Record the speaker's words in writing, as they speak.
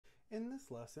In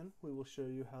this lesson, we will show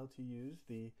you how to use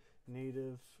the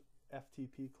native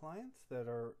FTP clients that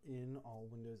are in all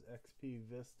Windows XP,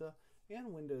 Vista,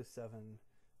 and Windows 7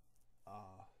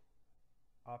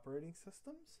 operating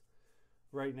systems.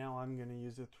 Right now, I'm going to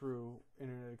use it through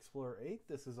Internet Explorer 8.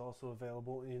 This is also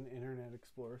available in Internet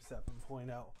Explorer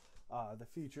 7.0. The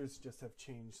features just have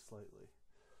changed slightly.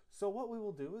 So what we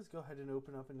will do is go ahead and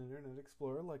open up an Internet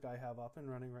Explorer like I have up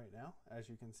and running right now. As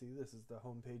you can see, this is the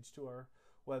home page to our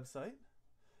website.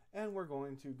 And we're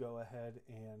going to go ahead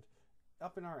and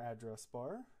up in our address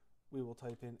bar, we will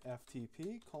type in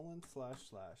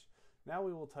FTP://. Now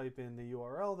we will type in the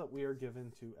URL that we are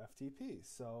given to FTP.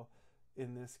 So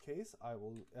in this case, I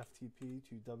will FTP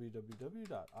to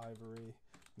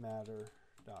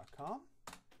www.ivorymatter.com.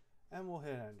 and we'll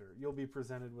hit enter. You'll be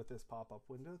presented with this pop-up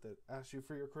window that asks you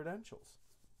for your credentials.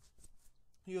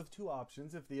 You have two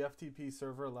options. If the FTP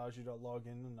server allows you to log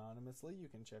in anonymously, you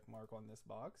can check mark on this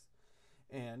box,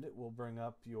 and it will bring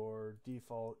up your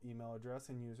default email address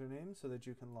and username so that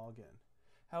you can log in.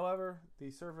 However,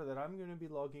 the server that I'm going to be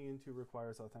logging into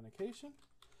requires authentication,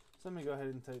 so let me go ahead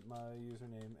and type my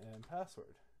username and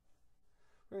password.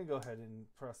 We're going to go ahead and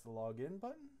press the login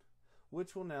button,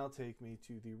 which will now take me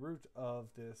to the root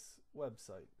of this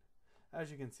website.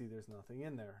 As you can see, there's nothing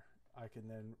in there. I can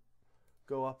then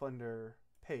go up under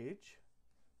Page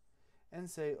and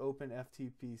say Open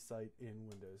FTP Site in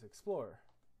Windows Explorer.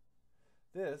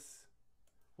 This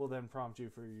will then prompt you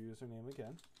for your username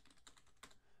again.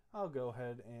 I'll go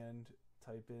ahead and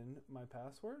type in my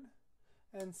password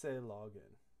and say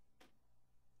Login.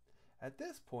 At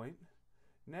this point,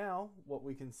 now what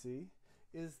we can see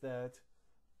is that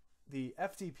the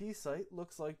FTP site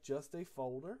looks like just a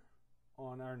folder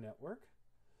on our network.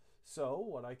 So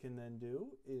what I can then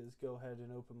do is go ahead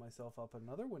and open myself up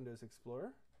another Windows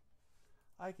Explorer.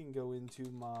 I can go into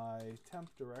my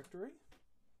temp directory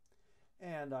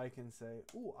and I can say,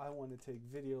 ooh, I want to take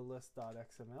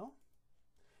videolist.xml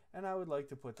and I would like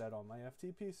to put that on my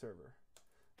FTP server.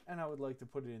 And I would like to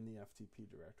put it in the FTP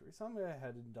directory. So I'm going to go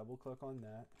ahead and double click on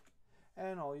that.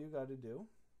 And all you got to do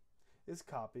is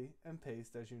copy and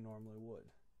paste as you normally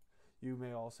would. You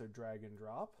may also drag and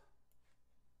drop,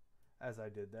 as I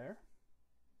did there.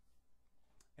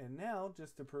 And now,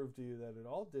 just to prove to you that it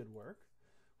all did work,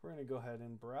 we're going to go ahead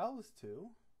and browse to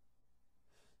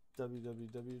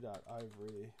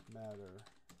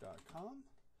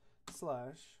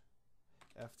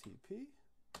www.ivorymatter.com/FTP,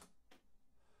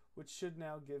 which should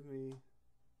now give me,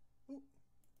 ooh,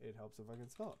 it helps if I can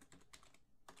spell it.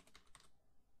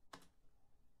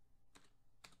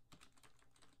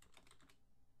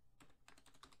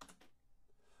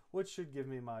 Which should give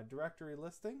me my directory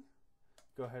listing.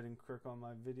 Go ahead and click on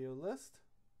my video list.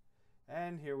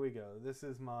 And here we go. This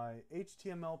is my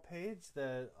HTML page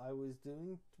that I was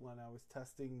doing when I was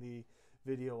testing the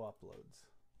video uploads.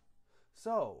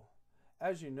 So,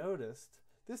 as you noticed,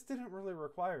 this didn't really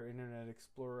require Internet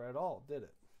Explorer at all, did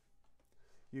it?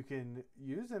 You can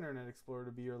use Internet Explorer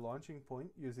to be your launching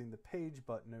point using the Page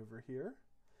button over here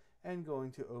and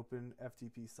going to Open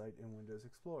FTP Site in Windows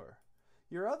Explorer.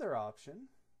 Your other option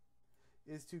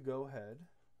is to go ahead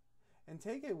and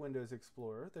take a Windows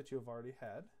Explorer that you have already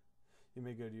had. You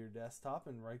may go to your desktop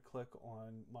and right click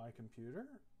on My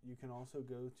Computer. You can also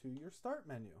go to your Start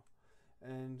menu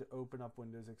and open up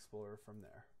Windows Explorer from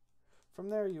there. From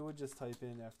there you would just type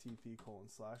in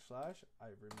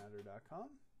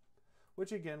FTP://ivorymatter.com,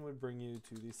 which again would bring you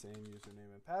to the same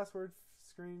username and password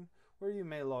screen where you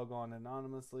may log on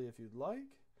anonymously if you'd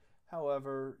like.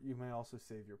 However, you may also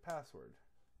save your password.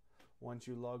 Once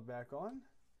you log back on,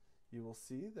 you will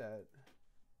see that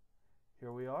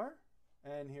here we are,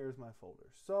 and here's my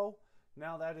folder. So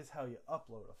now that is how you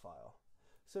upload a file.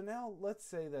 So now let's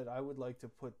say that I would like to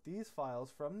put these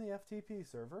files from the FTP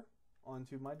server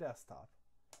onto my desktop.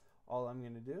 All I'm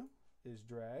going to do is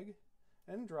drag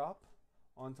and drop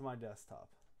onto my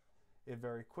desktop. It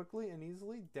very quickly and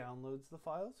easily downloads the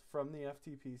files from the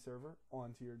FTP server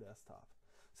onto your desktop.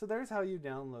 So there's how you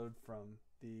download from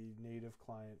the native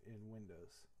client in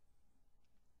Windows.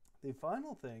 The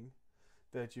final thing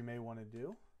that you may want to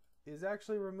do is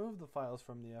actually remove the files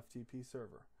from the FTP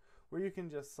server, where you can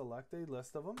just select a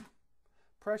list of them,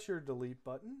 press your delete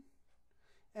button,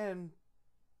 and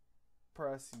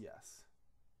press yes.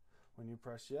 When you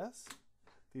press yes,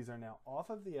 these are now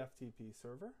off of the FTP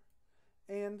server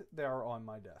and they are on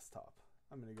my desktop.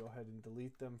 I'm going to go ahead and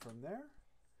delete them from there.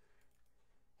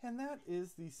 And that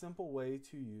is the simple way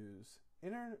to use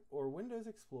Internet or Windows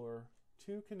Explorer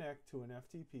to connect to an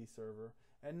FTP server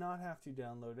and not have to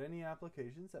download any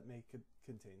applications that may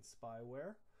contain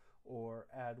spyware or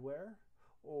adware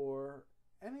or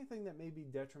anything that may be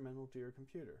detrimental to your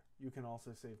computer. You can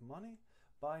also save money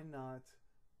by not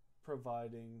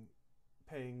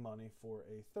paying money for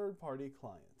a third-party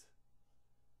client.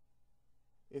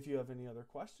 If you have any other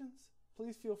questions,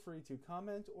 please feel free to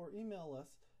comment or email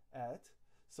us at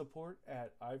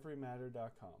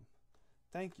support@ivorymatter.com.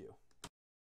 Thank you.